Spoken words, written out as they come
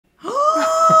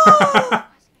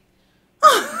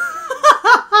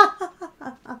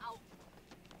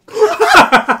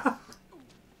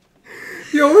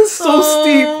Yo, it's so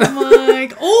steep. Oh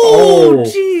my. Oh,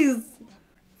 jeez.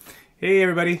 Hey,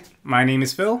 everybody. My name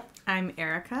is Phil. I'm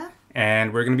Erica.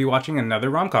 And we're going to be watching another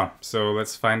rom-com. So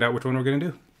let's find out which one we're going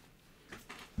to do.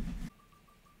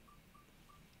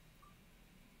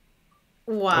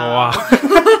 Wow.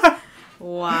 Wow.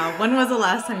 Wow. When was the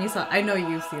last time you saw it? I know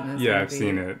you've seen this movie. I've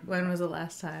seen it. When was the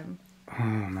last time? Oh,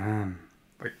 man.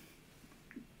 Like,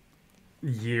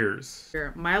 years.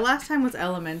 My last time was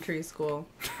elementary school.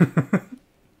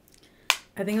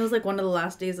 I think it was like one of the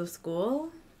last days of school.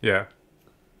 Yeah.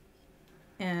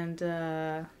 And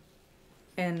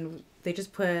they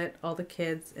just put all the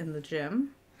kids in the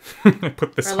gym.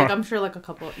 Put this or like on. I'm sure like a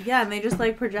couple. Yeah, and they just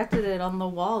like projected it on the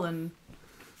wall and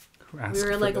we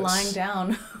were like lying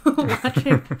down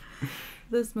watching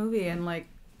this movie and like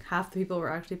half the people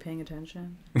were actually paying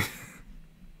attention.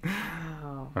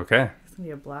 Wow. Okay. It's gonna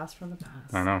be a blast from the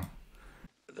past. I know.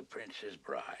 The Princess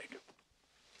Bride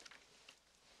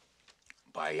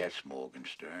by S.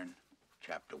 Morgenstern,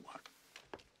 Chapter 1.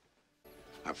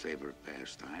 Our favorite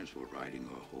pastimes were riding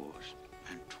a horse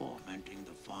and tormenting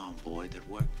the farm boy that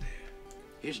worked there.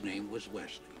 His name was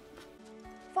Wesley.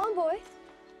 Farm boy,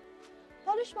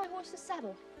 polish my horse's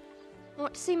saddle. I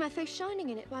want to see my face shining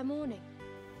in it by morning.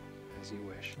 As you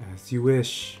wish. As you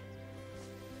wish.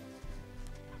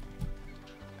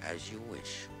 As you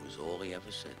wish was all he ever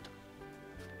said.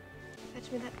 Fetch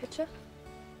me that picture.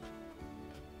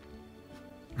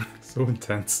 So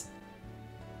intense.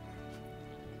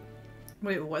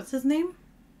 Wait, what's his name?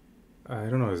 I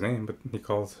don't know his name, but he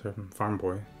calls him Farm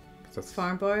Boy. That's...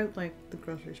 Farm boy, like the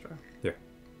grocery store. Yeah.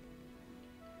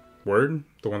 Word?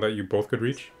 The one that you both could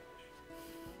reach?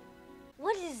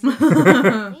 What is this?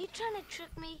 Are you trying to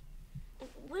trick me?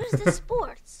 Where's the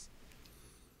sports?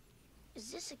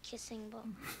 Is this a kissing book?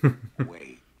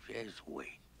 Wait, just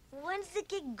wait. When's it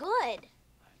get good?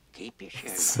 Keep your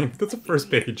shirt on. That's the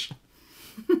first page.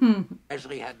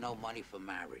 Wesley had no money for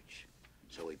marriage,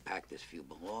 so he packed his few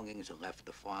belongings and left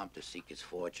the farm to seek his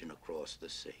fortune across the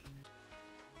sea.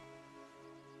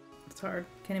 It's hard.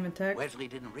 Can't even text. Wesley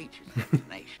didn't reach his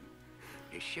destination.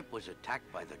 His ship was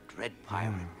attacked by the dread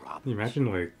pirate robbers. Can you imagine,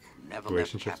 like, Never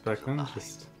relationships left back captives then? alive.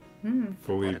 Just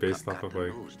fully Buttercup based got off of, the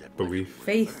like, news that belief.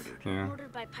 Wesley was Faith. murdered. Yeah.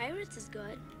 Murdered by pirates is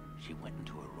good. She went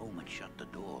into her room and shut the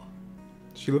door.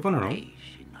 She lived on her own? Hey,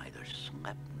 she neither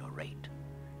slept nor ate.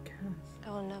 I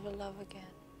will never love again.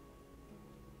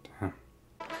 Damn.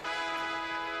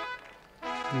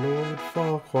 Lord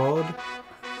Farquaad.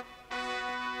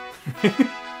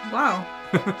 Wow.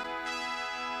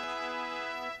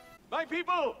 My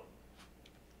people!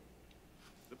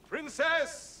 The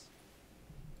Princess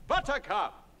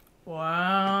Buttercup!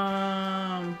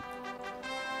 Wow.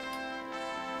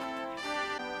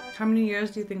 How many years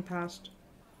do you think passed?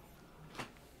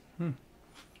 She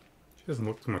doesn't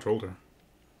look too much older.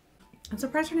 I'm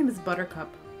surprised her name is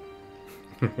Buttercup.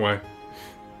 Why?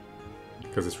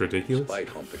 Because it's ridiculous? Despite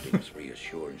Humperdinck's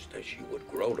reassurance that she would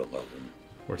grow to love him.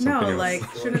 Or something No, else? like,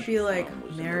 shouldn't it be like Mom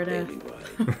was in a Meredith daily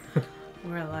ride.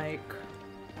 or like,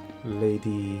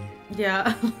 Lady...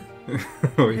 yeah,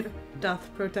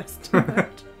 doth protest.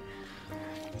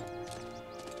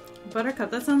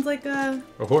 Buttercup, that sounds like a,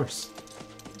 A horse.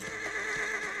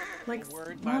 like,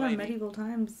 Word, my not on lady. medieval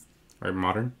times. Right,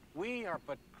 modern. We are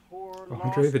but poor Andre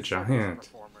lost the circus Giant.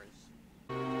 performers.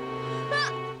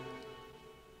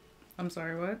 I'm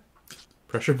sorry, what?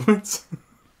 Pressure points?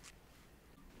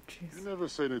 Jeez. You never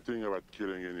say anything about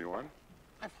killing anyone.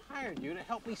 I've hired you to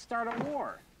help me start a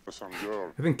war. For some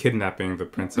girl. I think kidnapping the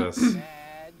princess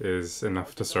Dad, is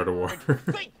enough to start a war.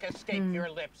 think escape your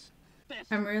lips. This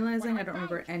I'm realizing what I don't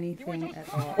remember found. You anything were at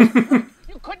so all. poor,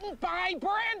 you couldn't buy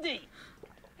brandy.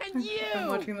 And you, I'm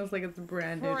watching this like it's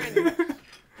branded.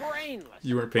 brainless.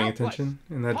 You weren't paying helpless, attention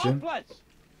in that gym? hopeless.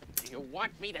 Do you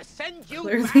want me to send you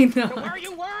Clearly back not. to where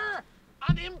you were?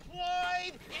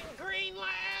 Unemployed in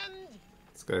Greenland?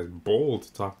 This guy's bold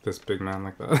to talk to this big man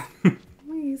like that.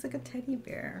 He's like a teddy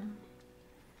bear.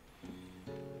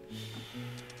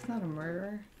 He's not a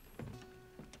murderer.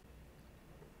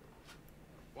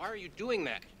 Why are you doing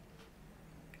that?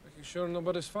 Making sure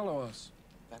nobody's follow us.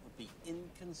 That would be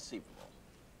inconceivable.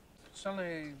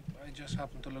 Suddenly, I just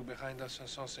happened to look behind us and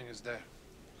something is there.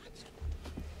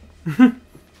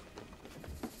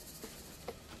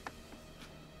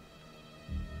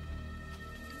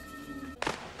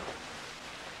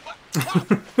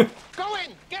 Go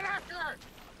in! Get after her!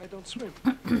 I don't swim.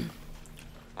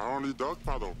 I only dog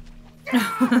paddle.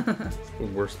 The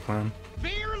worst plan.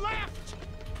 Veer left!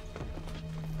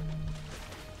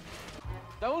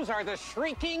 Those are the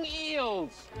shrieking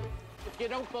eels. If you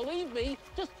don't believe me,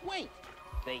 just wait.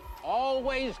 They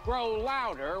always grow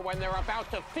louder when they're about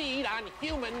to feed on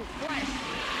human flesh.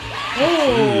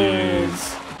 Oh!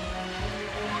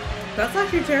 That's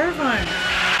actually terrifying.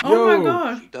 Oh my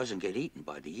gosh. She doesn't get eaten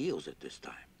by the eels at this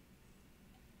time.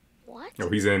 What? Oh,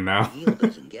 he's in now. The eel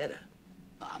doesn't get her.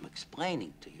 I'm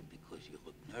explaining to you because you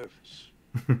look nervous.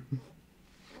 I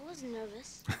was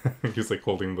nervous. He's like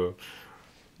holding the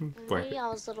Maybe blanket. I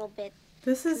was a little bit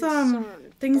This is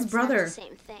concerned. Thing's That's not brother. the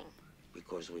same thing.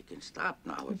 Because we can stop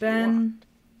now if you want. Ben.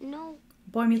 No.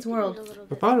 Boy Meets we can wait a World. little I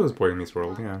bit. thought it was Boy Meets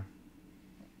World, yeah.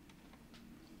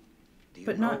 Do you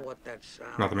But know not- what that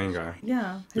sound Not the main is? guy.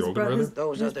 Yeah, The his older brother. brother?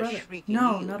 Those His are the brother. shrieking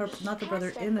No, eels. not the brother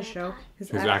in the show. His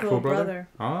His actual actual brother?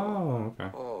 Oh, okay.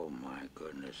 Oh my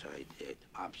goodness, I did.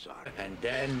 I'm sorry. And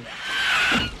then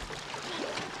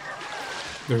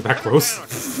They're that close.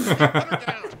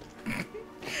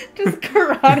 Just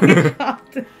karate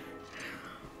chopped.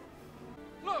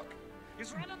 Look,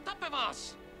 he's right on top of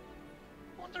us.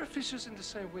 Wonder if he's using the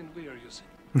same wind we are using.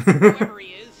 Whoever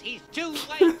he is, he's too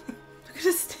late. Look at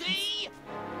his See?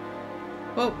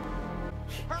 Whoa.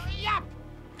 Hurry up!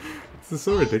 This is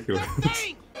so ridiculous.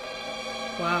 Thing!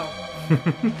 Wow.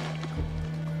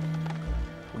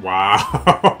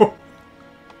 Wow.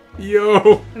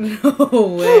 Yo.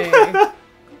 No way.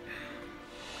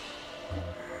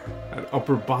 That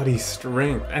upper body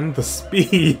strength and the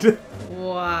speed.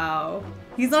 Wow.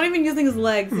 He's not even using his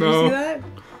legs. Did you No. see that?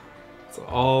 It's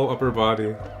all upper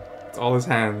body. It's all his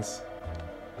hands.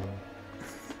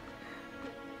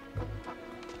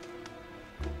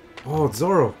 Oh, it's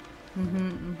Zorro.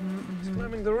 He's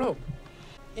climbing the rope.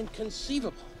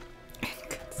 Inconceivable.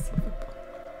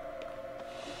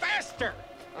 Faster!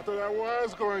 I thought I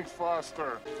was going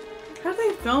faster. How did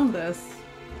they film this?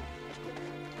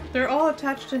 They're all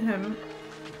attached to him.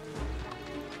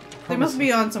 They must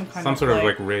be on some kind Some of sort of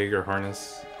like rig or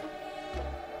harness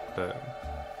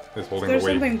that is holding There's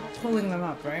the weight. something pulling them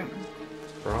up, right?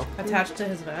 Probably. Attached to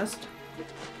his vest.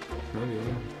 Maybe.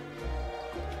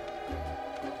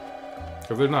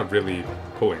 Because they're not really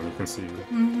pulling, you can see.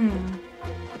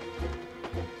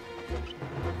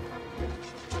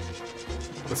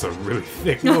 That's a really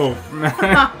thick rope.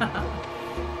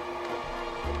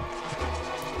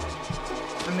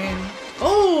 I mean,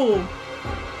 oh!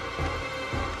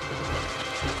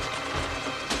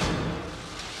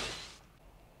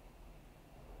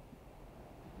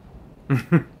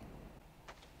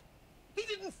 He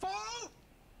didn't fall?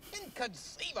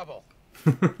 Inconceivable.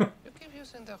 You keep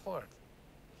using the word.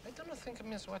 I don't think it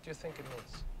means what you think it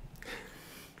means.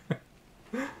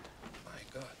 My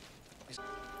God.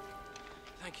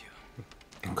 Thank you.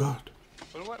 Oh God.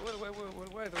 Well,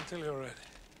 wait until you're ready.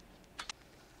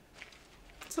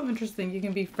 So interesting. You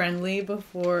can be friendly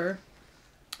before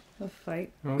the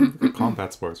fight. Well, they're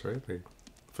combat sports, right? They,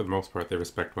 for the most part, they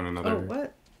respect one another. Oh,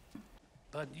 what?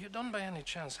 But you don't by any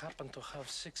chance happen to have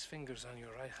 6 fingers on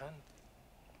your right hand?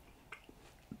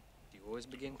 Do you always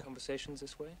begin conversations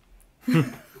this way?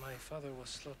 My father was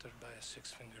slaughtered by a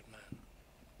 6-fingered man.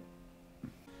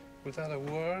 Without a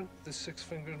word, the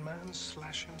 6-fingered man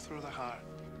slashed him through the heart.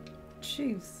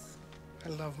 Jeez. I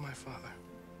love my father.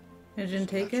 You didn't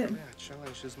take it? Naturally, I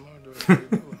challenged his murder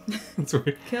every day. That's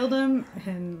weird. Killed him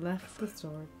and left the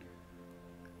sword.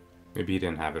 Maybe he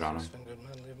didn't have it on him. 6-fingered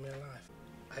man lived me alive.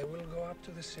 I will go up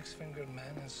to the 6-fingered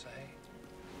man and say,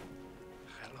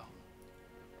 hello.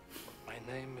 My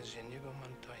name is Inigo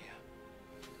Montoya.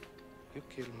 You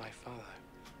killed my father.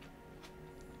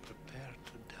 Prepare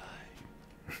to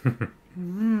die.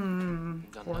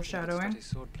 Foreshadowing.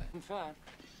 In fact,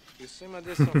 you seem a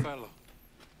decent fellow.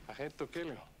 I hate to kill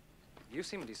you. You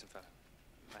seem a decent fella.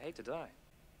 I hate to die.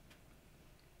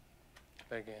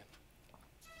 Again.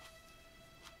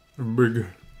 Big.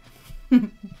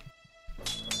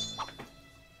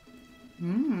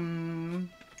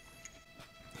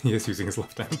 He is using his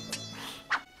left hand.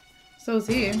 So is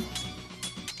he.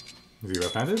 Is he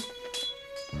left-handed?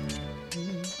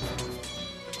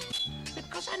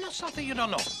 Because I know something you don't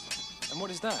know. And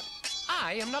what is that?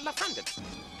 I am not left-handed.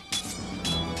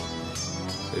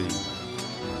 Hey.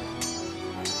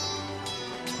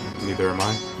 Neither am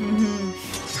I.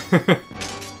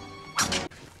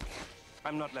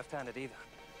 I'm not left-handed either.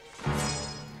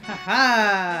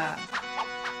 Haha!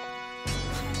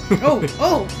 Oh,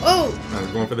 oh, oh! I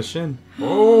was going for the shin.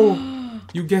 Oh!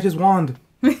 You get his wand.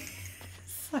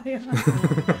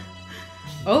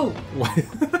 Oh! Why?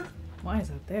 Why is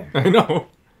that there? I know.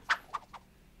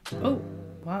 Oh,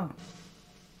 wow.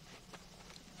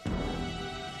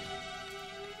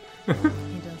 He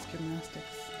does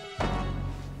gymnastics.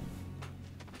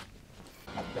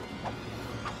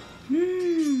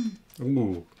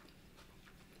 Ooh.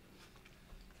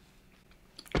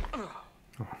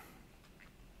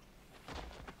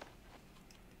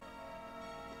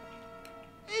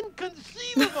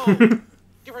 Inconceivable!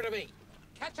 Give her to me.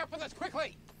 Catch up with us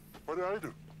quickly. What did I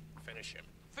do? Finish him.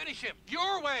 Finish him.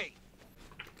 Your way.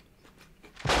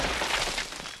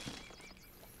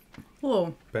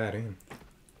 Whoa. Bad aim.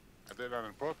 I did that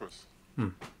on purpose.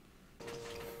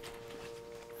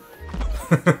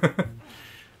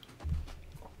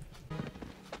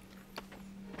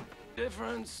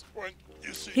 Difference. When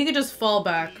you see He could just fall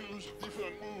back use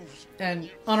different moves,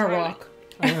 and on a rock.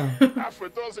 halfway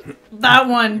does it, That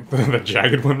one. The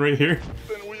jagged one right here.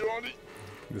 then we only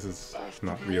This is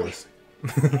not realistic.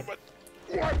 have but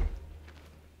one.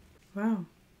 Wow.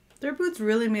 Their boots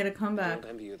really made a comeback.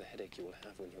 Don't envy you the headache you will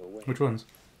have when you're away. Which ones?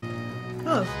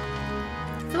 Oh.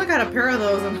 I feel like I had a pair of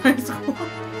those in high school.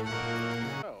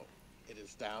 Oh, it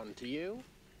is down to you,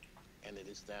 and it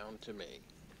is down to me.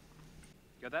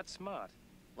 You're that smart.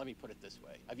 Let me put it this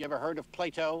way. Have you ever heard of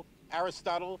Plato,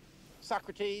 Aristotle,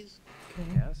 Socrates?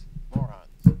 Yes.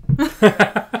 Morons.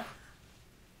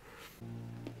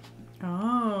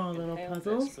 Oh, little Inhale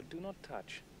puzzles. this, but do not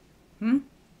touch. Hmm?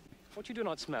 What you do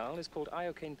not smell is called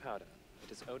iocane powder.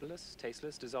 It is odorless,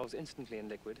 tasteless, dissolves instantly in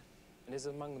liquid, and is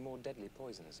among the more deadly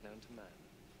poisons known to man.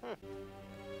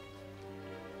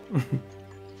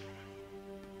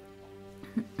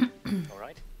 All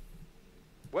right.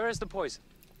 Where is the poison?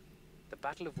 The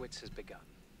battle of wits has begun.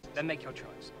 Then make your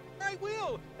choice. I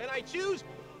will, and I choose.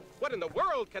 What in the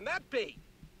world can that be?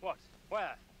 What?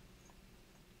 Where?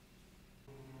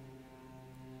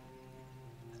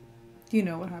 Do you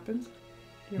know what happens?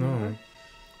 Do you remember? No.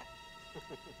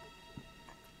 You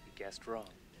guessed wrong.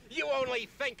 You only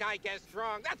think I guessed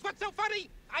wrong. That's what's so funny.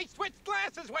 I switched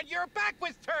glasses when your back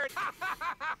was turned.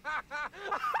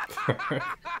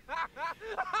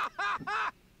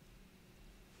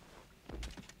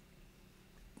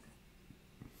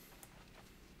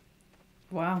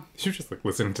 Wow. You should just like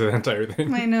listen to the entire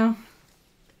thing. I know.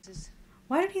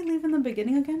 Why did he leave in the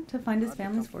beginning again? To find his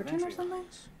family's fortune or something?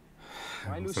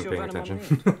 Why I lose wasn't your paying venom on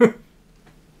attention. me? You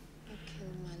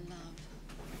killed my love.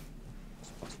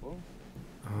 It's possible.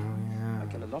 Oh yeah. I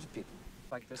kill a lot of people.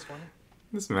 Like this one.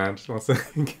 This man just wants to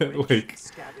get like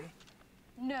Scabby.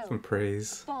 No. some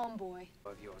praise. Farm boy.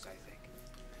 Of yours, I think.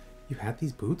 You had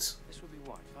these boots? This would be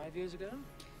what, 5 years ago?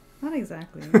 Not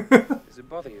exactly. Does it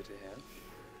bother you to hear?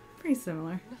 Pretty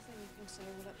similar. Nothing you can say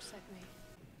will upset me.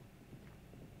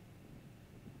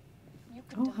 You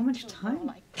can Oh, die how much till time? all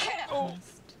I care. Oh.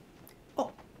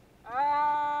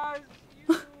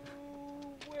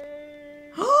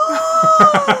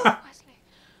 Wesley.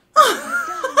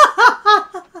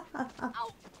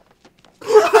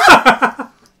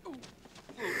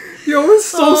 Yo, it's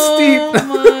so steep. Oh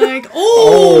my.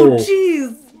 Oh,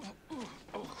 jeez.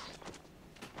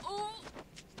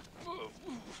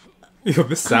 Yo,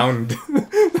 this sound.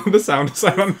 The sound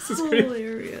design on this is great.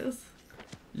 Hilarious.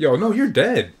 Yo, no, you're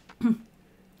dead.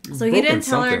 So he broken didn't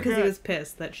tell her something. because he was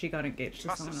pissed that she got engaged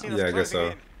to someone else. Yeah, I guess so.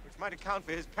 Which might account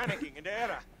for his panicking and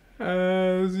error.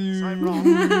 As you. I'm wrong.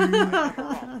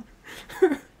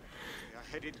 I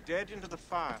headed dead into the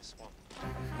fire swamp.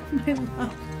 I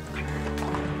love.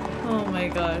 Oh my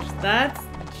gosh, that's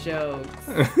jokes.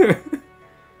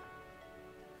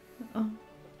 Oh.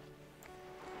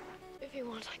 If you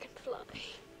want, I can fly.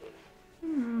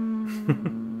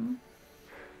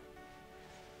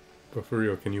 But for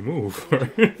real, can you move?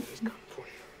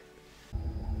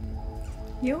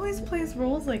 He always plays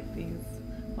roles like these.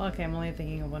 Well, okay, I'm only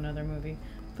thinking of one other movie,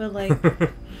 but like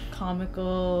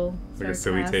comical, Like a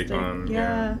silly take sarcastic. on,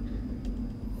 Yeah.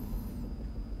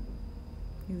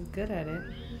 He's good at it.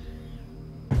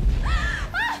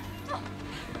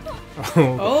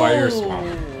 Oh, the fire swamp.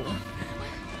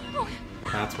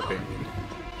 That's what they mean.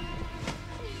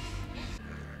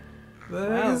 The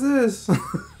heck is this?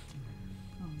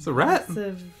 It's a rat.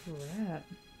 Massive rat.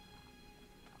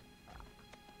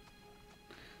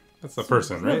 That's the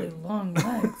person, Really right? long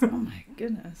legs. Oh my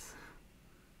goodness.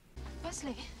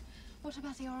 Wesley, what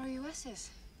about the ROUSs?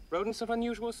 Rodents of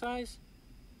unusual size?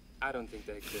 I don't think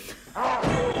they exist.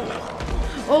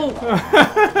 Oh!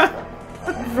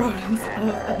 Rodents of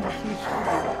unusual.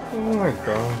 Oh my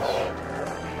gosh.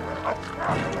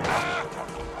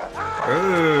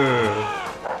 Ugh.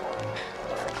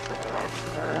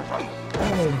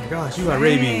 Oh my gosh, you got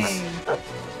rabies.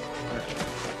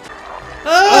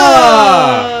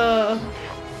 Ah!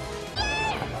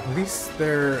 At least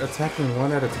they're attacking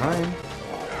one at a time.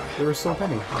 There were so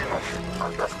many.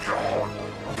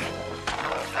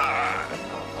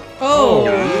 Oh!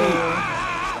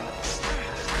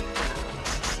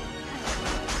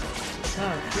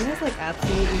 Oh, he has like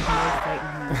absolutely no fight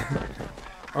in him.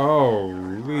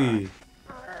 Holy.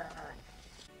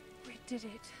 We did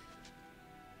it.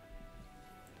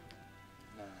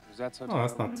 Is that so Oh,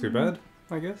 that's not too bad,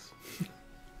 I guess.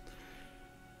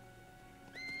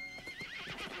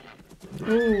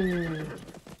 Ooh.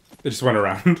 They just went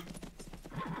around.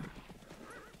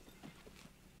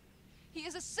 He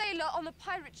is a sailor on the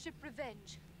pirate ship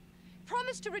Revenge.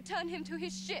 Promise to return him to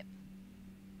his ship.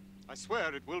 I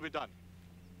swear it will be done.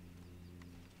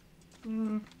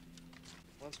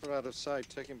 Once we're out of sight,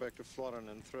 take him back to Florin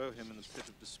and throw him in the pit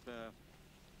of despair.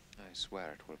 I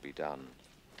swear it will be done.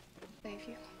 Thank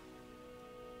you.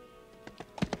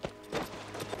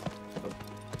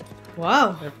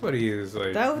 Wow. Everybody is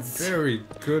like That was- very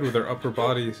good with their upper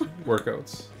body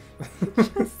workouts.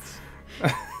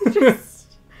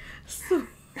 Just so.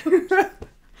 We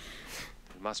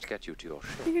must get you to your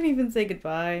ship. You can even say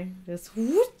goodbye. Just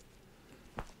whoop.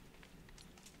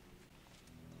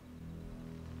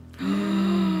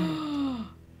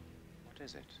 What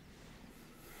is it?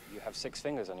 You have 6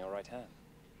 fingers on your right hand.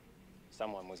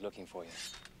 Someone was looking for you.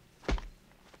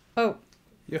 Oh.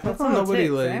 Yeah, how That's come how it nobody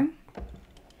takes, like eh?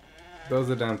 does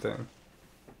the damn thing?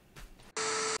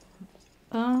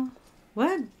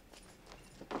 What?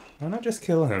 Why not just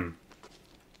kill him?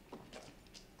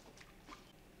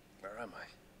 Where am I?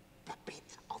 The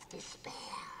pit of despair.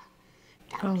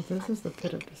 Oh, this is the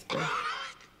pit of despair.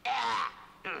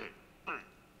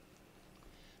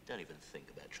 Don't even think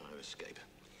about trying to escape.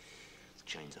 The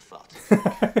chains are fucked.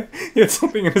 He had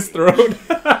something in his throat.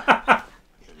 The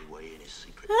only way in is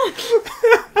secret. Prince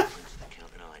the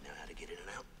Count and I know how to get in and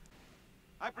out.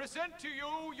 I present to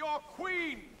you your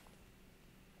queen!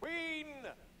 Queen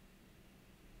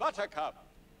Buttercup!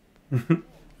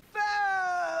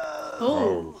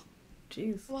 Oh.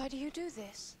 Jeez. Why do you do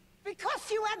this?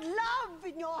 Because you had love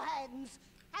in your hands,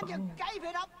 and you gave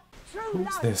it up. True Who's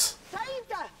love this?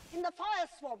 saved her in the fire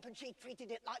swamp, and she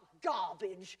treated it like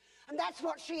garbage. And that's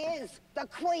what she is, the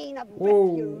queen of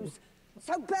refuse.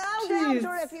 So bow down to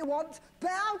her if you want.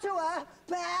 Bow to her.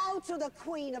 Bow to the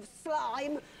queen of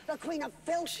slime, the queen of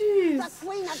filth, the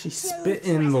queen of She's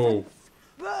spitting though.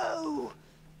 Boo!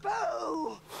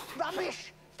 Boo!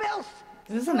 Rubbish! Filth!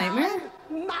 Is this a nightmare?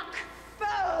 Slime, muck!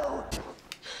 Boo!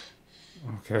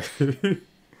 Okay.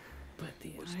 But the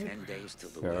It was 10 days till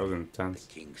the Yeah, that was wedding. intense.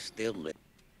 The king still lived.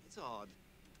 It's odd.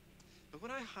 But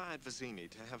when I hired Vizzini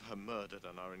to have her murdered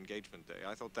on our engagement day,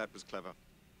 I thought that was clever.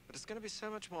 But it's going to be so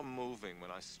much more moving when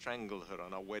I strangle her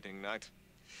on our wedding night.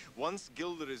 Once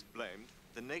Gilder is blamed,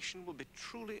 the nation will be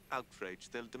truly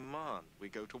outraged. They'll demand we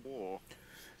go to war.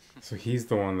 So he's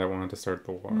the one that wanted to start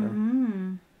the war.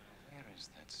 Mm-hmm. Where is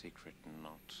that secret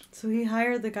knot? So he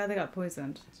hired the guy that got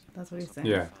poisoned. That's what he's saying.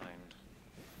 Yeah.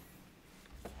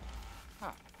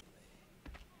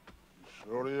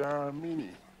 Surely are a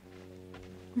meanie.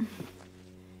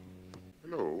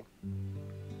 Hello.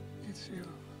 It's you.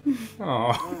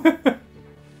 Oh.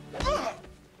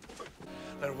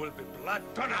 There will be blood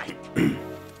tonight.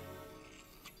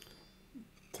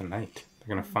 Tonight. They're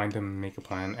gonna find him, make a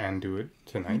plan, and do it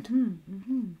tonight.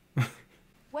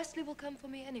 Wesley will come for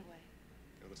me anyway.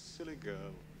 You're a silly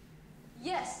girl.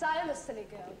 Yes, I am a silly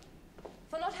girl.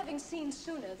 For not having seen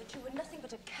sooner that you were nothing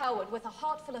but a coward with a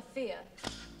heart full of fear.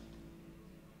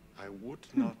 I would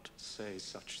not say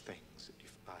such things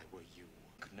if I were you.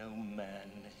 No man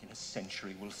in a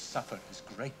century will suffer as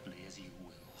greatly as you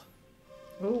will.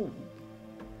 Oh.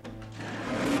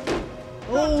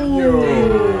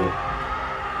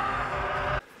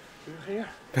 You hear?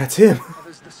 That's him. That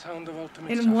is the sound of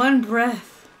ultimate In suffering. one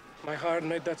breath. My heart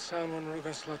made that sound when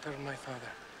Ruga slaughtered my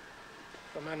father.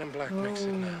 The man in black makes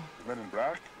it now. The man in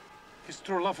black? His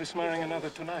true love is marrying another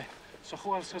tonight. So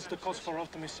who else has the cause for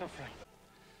ultimate suffering?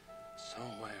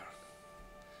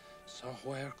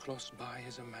 Somewhere close by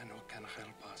is a man who can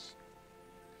help us.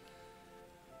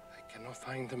 I cannot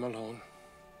find him alone.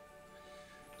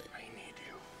 I need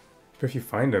you. But if you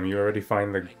find him, you already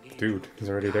find the dude. He's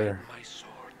already there. My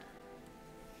sword.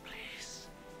 Please.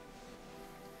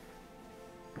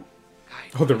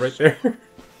 Oh, they're right there.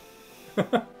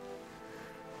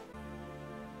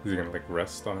 Is he gonna like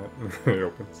rest on it? It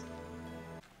opens.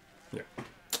 Yeah.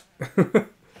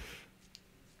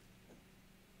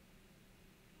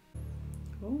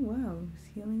 Oh wow, he's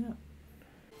healing up.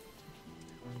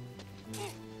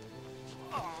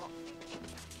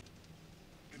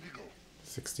 Inigo.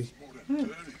 60.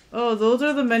 Oh, those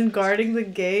are the men guarding the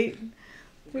gate.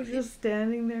 They're just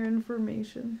standing there in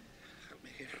formation.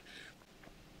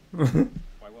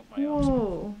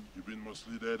 Whoa. You've been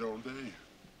mostly dead all day.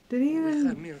 Did he With a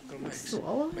even miracle mix,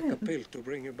 swallow make a it? pill to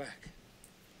bring you back.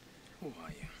 Who are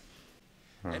you?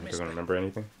 He doesn't remember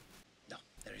anything? No,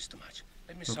 there is too much.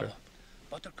 Let me Okay. sum up.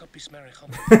 Buttercup is married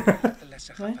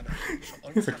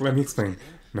He's like, let me explain.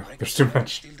 No, there's too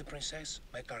much. Steal the princess,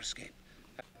 make our escape.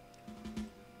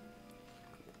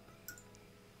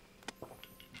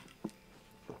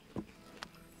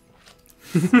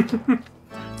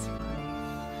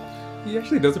 He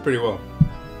actually does it pretty well.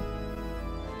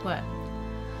 What?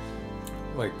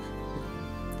 Like,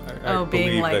 Oh, I being,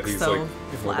 believe like, that he's so like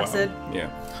flaccid? Yeah.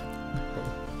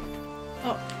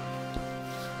 Oh.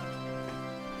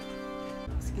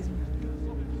 Excuse me.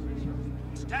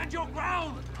 Stand your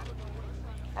ground!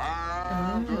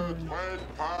 And the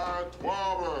great part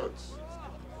forwards.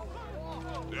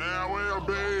 There will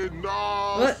be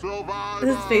no What? survivor.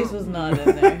 His face was not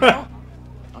in there. Not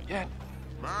yet.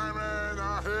 My men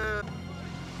are here.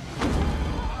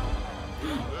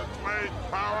 The great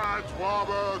power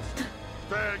forwards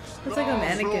takes It's like a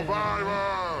mannequin.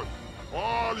 survivor.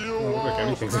 All you Doesn't look like war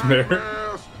anything's in there.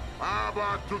 nightmares are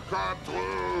about to come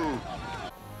true.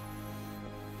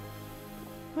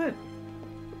 What?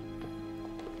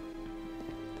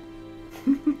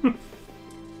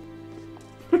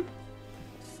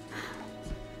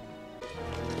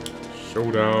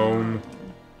 Showdown.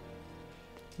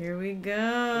 Here we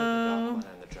go. And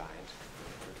the giant.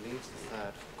 It leaves the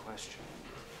third question.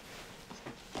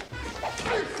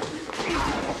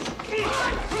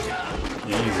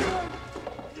 Easy.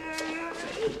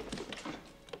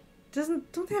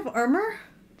 Don't they have armor?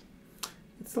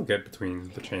 I'd still get between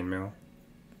the chainmail.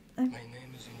 My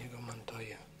name is Inigo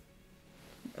Montoya.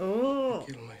 Oh.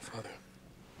 You killed my father.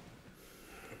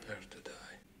 Prepare to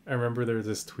die. I remember there was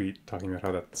this tweet talking about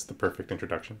how that's the perfect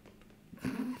introduction.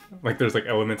 Like there's like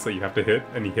elements that you have to hit,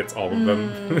 and he hits all of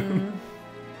them.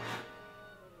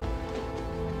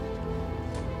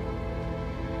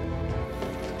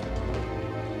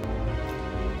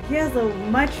 He has a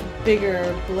much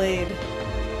bigger blade.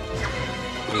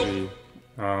 Really?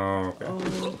 Oh, okay.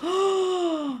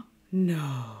 Oh.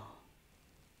 No.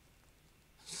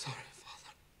 Sorry,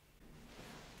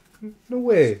 Father. No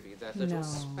way. Be that little No.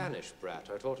 Spanish brat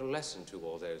I taught a lesson to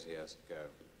all those years ago.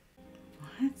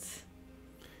 What?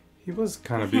 He was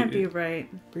kind of That can't be right.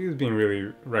 But he was being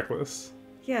really reckless.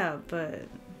 Yeah, but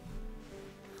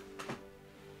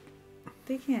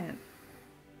they can't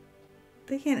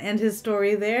end his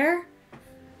story there.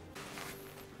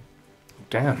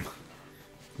 Damn.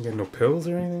 You got no pills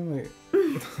or anything?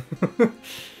 Like...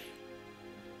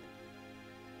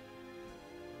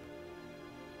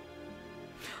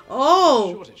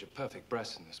 Oh! Shortage of perfect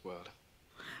breasts in this world.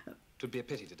 It would be a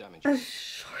pity to damage A it.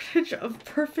 shortage of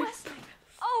perfect. Wesley!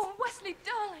 Oh, Wesley,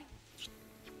 darling!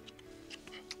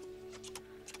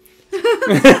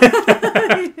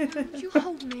 You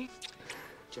hold me.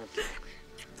 Gently.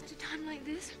 At a time like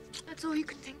this, that's all you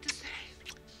can think to say.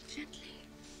 Gently.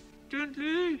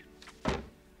 Gently.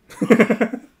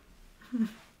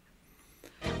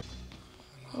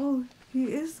 Oh, he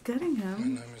is getting My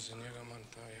him. name is Inigo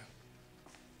Montoya.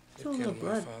 It's You all the killed my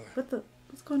blood. father.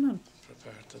 What's going on?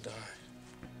 Prepare to die.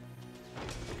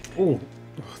 Oh,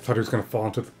 I thought he was gonna fall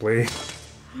into the blade.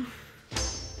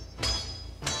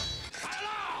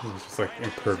 He was just like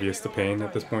impervious to pain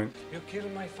at this point. You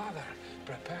killed my father.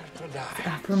 Prepare to die.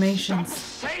 Affirmations.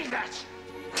 Say that!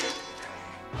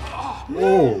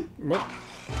 Oh, what?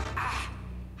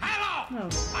 Hello! Oh.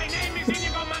 My name is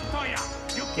Inigo Montoya.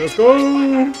 You Let's killed go!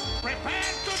 my father. Prepare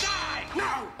to die!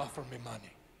 Now! Offer me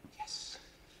money. Yes.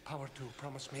 Power to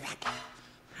promise me that.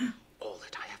 All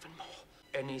that I have and more.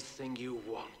 Anything you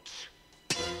want.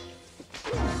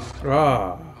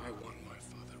 Ah. I want my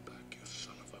father back, you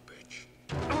son of a bitch.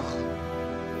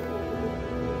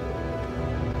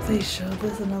 They showed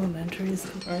this in elementary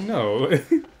school. I know.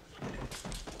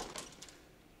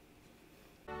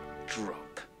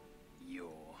 Drop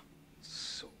your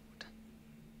sword.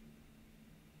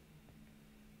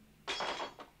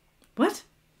 What?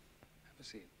 Have a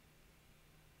seat.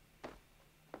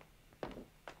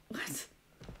 What?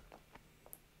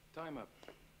 Time up.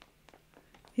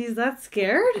 He's that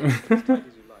scared? As tight as you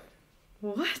like.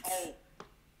 What?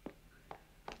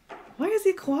 Why is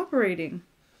he cooperating?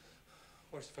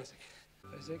 Where's Fezzik?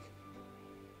 Fezzik,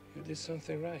 you did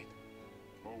something right.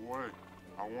 Oh, wait.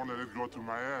 I wanted it to go to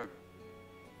my head.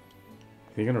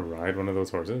 Are you gonna ride one of those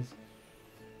horses?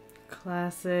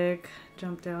 Classic.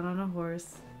 Jump down on a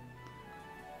horse.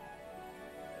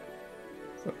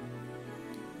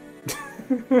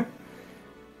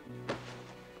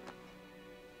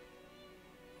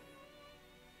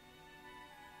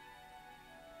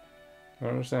 I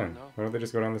don't understand. No. Why don't they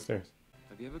just go down the stairs?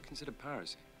 Have you ever considered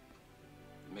piracy?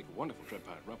 It'd make a wonderful Dread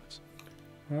Pirate Roberts.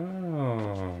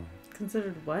 Oh.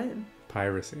 Considered what?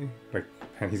 Piracy. Like,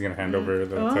 and he's gonna hand over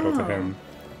the title to him.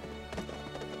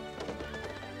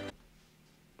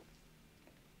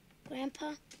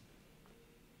 Grandpa?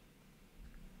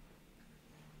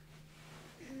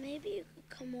 Maybe you could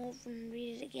come over and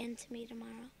read it again to me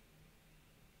tomorrow.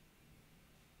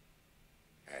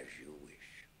 As you wish.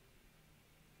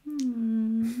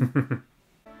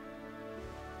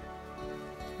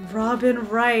 Robin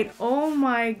Wright. Oh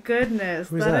my goodness.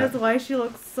 Who's That that? is why she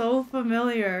looks so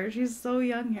familiar. She's so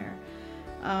young here.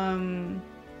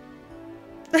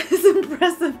 This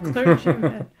impressive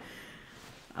clergyman.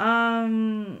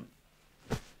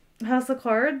 House of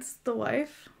Cards, the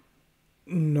wife.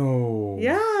 No.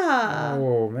 Yeah.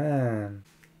 Oh man.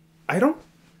 I don't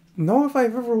know if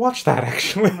I've ever watched that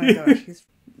actually. Oh my gosh.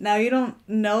 Now you don't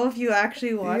know if you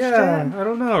actually watched it? I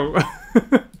don't know.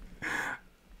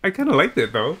 I kind of liked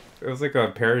it though. It was like a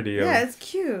parody of... Yeah, it's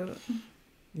cute.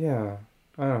 Yeah.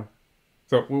 I don't know.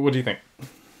 So, what do you think?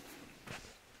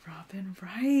 Robin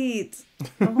Wright.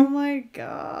 Oh my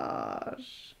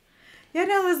gosh. Yeah,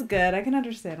 no, it was good. I can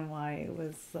understand why it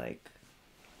was like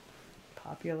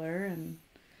popular, and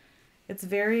it's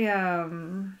very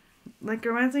like, it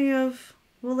reminds me of,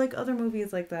 well, like other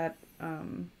movies like that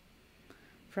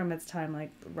from its time,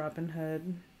 like Robin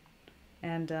Hood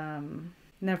and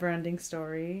Never-Ending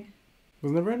Story.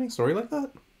 Was Never-Ending Story like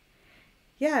that?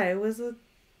 Yeah, it was a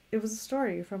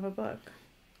story from a book.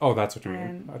 Oh, that's what you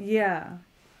mean. And yeah.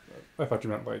 I thought you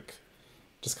meant like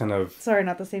just kind of... Sorry,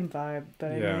 not the same vibe,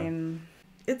 but Yeah. I mean,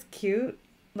 it's cute.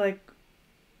 Like,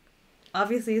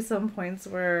 obviously some points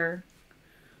were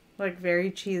like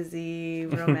very cheesy,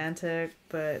 romantic,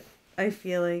 but I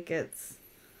feel like it's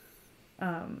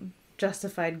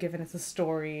justified given it's a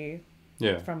story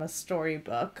from a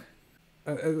storybook.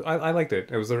 I liked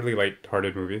it. It was a really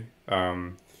light-hearted movie,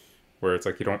 where it's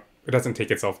like it doesn't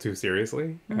take itself too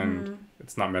seriously, and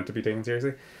it's not meant to be taken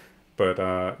seriously. But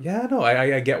yeah, no,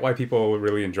 I get why people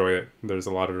really enjoy it. There's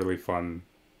a lot of really fun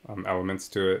elements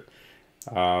to it.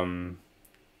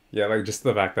 Yeah, like just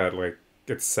the fact that like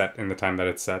it's set in the time that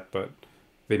it's set, but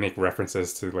they make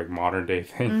references to like modern day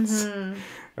things.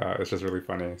 It's just really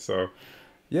funny. So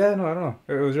yeah, no, I don't know.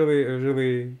 It was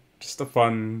really just a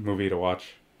fun movie to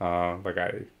watch. Like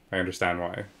I understand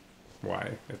why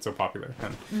it's so popular,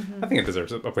 and I think it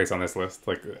deserves a place on this list.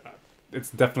 Like, it's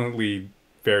definitely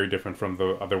very different from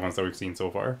the other ones that we've seen so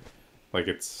far. Like,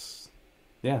 because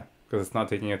it's not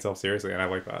taking itself seriously, and I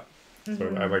like that.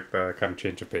 So I like the kind of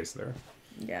change of pace there.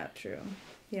 Yeah, true.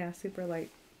 Yeah, super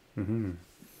light. Is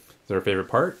there a favorite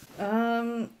part?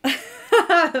 I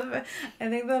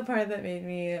think the part that made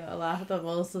me laugh the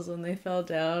most was when they fell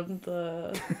down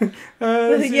the...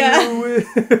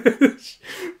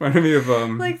 Reminded me of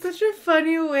like, such a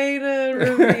funny way to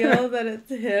reveal that it's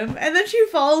him, and then she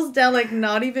falls down like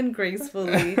not even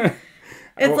gracefully.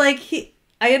 It's like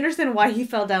I understand why he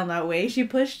fell down that way. She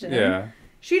pushed him. Yeah.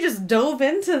 She just dove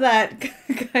into that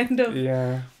kind of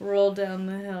roll down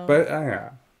the hill. But I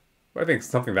think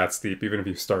something that steep, even if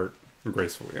you start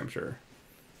gracefully, I'm sure.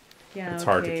 Yeah, it's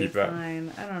hard to keep that.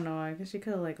 Fine. I don't know. I guess you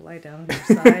could like lie down on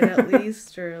your side at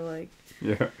least, or like.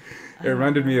 Yeah, it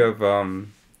reminded me of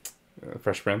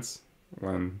Fresh Prince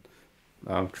when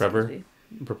Trevor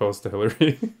proposed to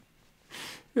Hillary.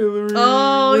 Hillary.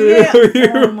 Oh yeah!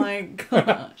 Oh my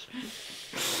gosh,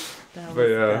 that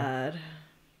was bad.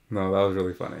 No, that was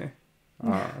really funny.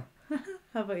 How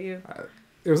about you?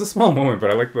 It was a small moment,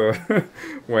 but I like the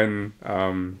when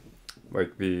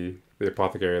like the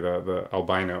apothecary, the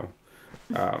albino,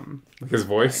 his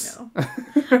voice.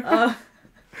 I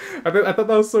thought that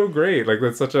was so great. Like,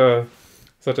 that's such a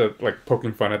like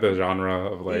poking fun at the genre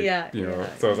of like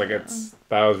So I was like,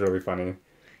 that was really funny.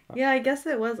 Yeah, I guess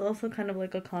it was also kind of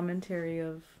like a commentary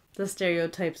of the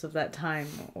stereotypes of that time,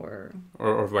 or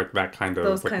like that kind of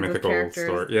those like kinds mythical of characters.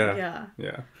 story. Yeah.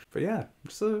 But yeah,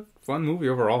 just a fun movie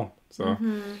overall. So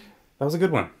that was a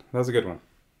good one.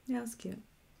 Yeah, it was cute.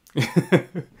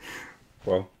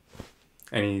 Well,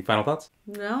 any final thoughts?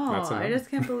 No, I just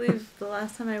can't believe the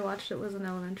last time I watched it was in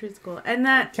elementary school, and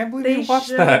that can't believe you watched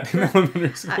that in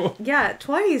elementary school. Yeah,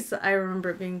 twice I remember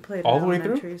it being played all in the way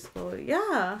elementary through. School.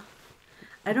 Yeah,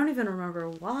 I don't even remember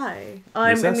why.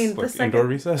 Recess? I mean, like indoor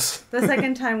recess. The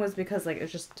second time was because like it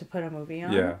was just to put a movie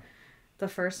on. Yeah. The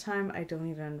first time I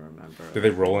don't even remember. Did they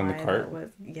roll in the cart?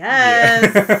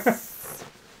 Yes. Yeah.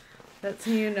 That's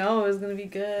when you know it was gonna be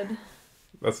good.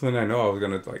 That's when I know I was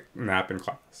gonna like nap in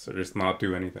class or just not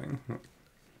do anything.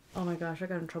 Oh my gosh, I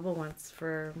got in trouble once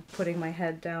for putting my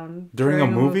head down during a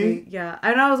movie. Yeah,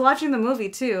 and I was watching the movie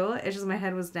too. It's just my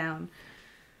head was down.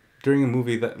 During a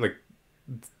movie that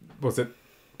was it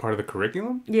part of the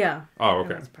curriculum? Yeah. Oh,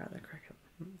 okay. It was part of the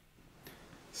curriculum.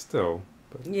 still.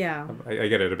 But yeah. I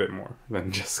get it a bit more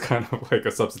than just kind of like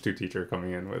a substitute teacher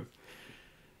coming in with.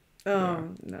 Oh,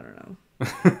 no.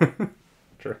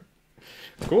 Sure.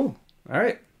 Cool. All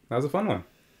right. That was a fun one.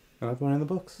 Another one in the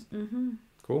books. Mm-hmm.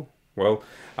 Cool. Well,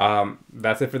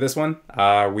 that's it for this one.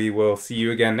 We will see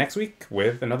you again next week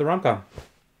with another rom-com.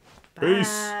 Bye.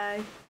 Peace.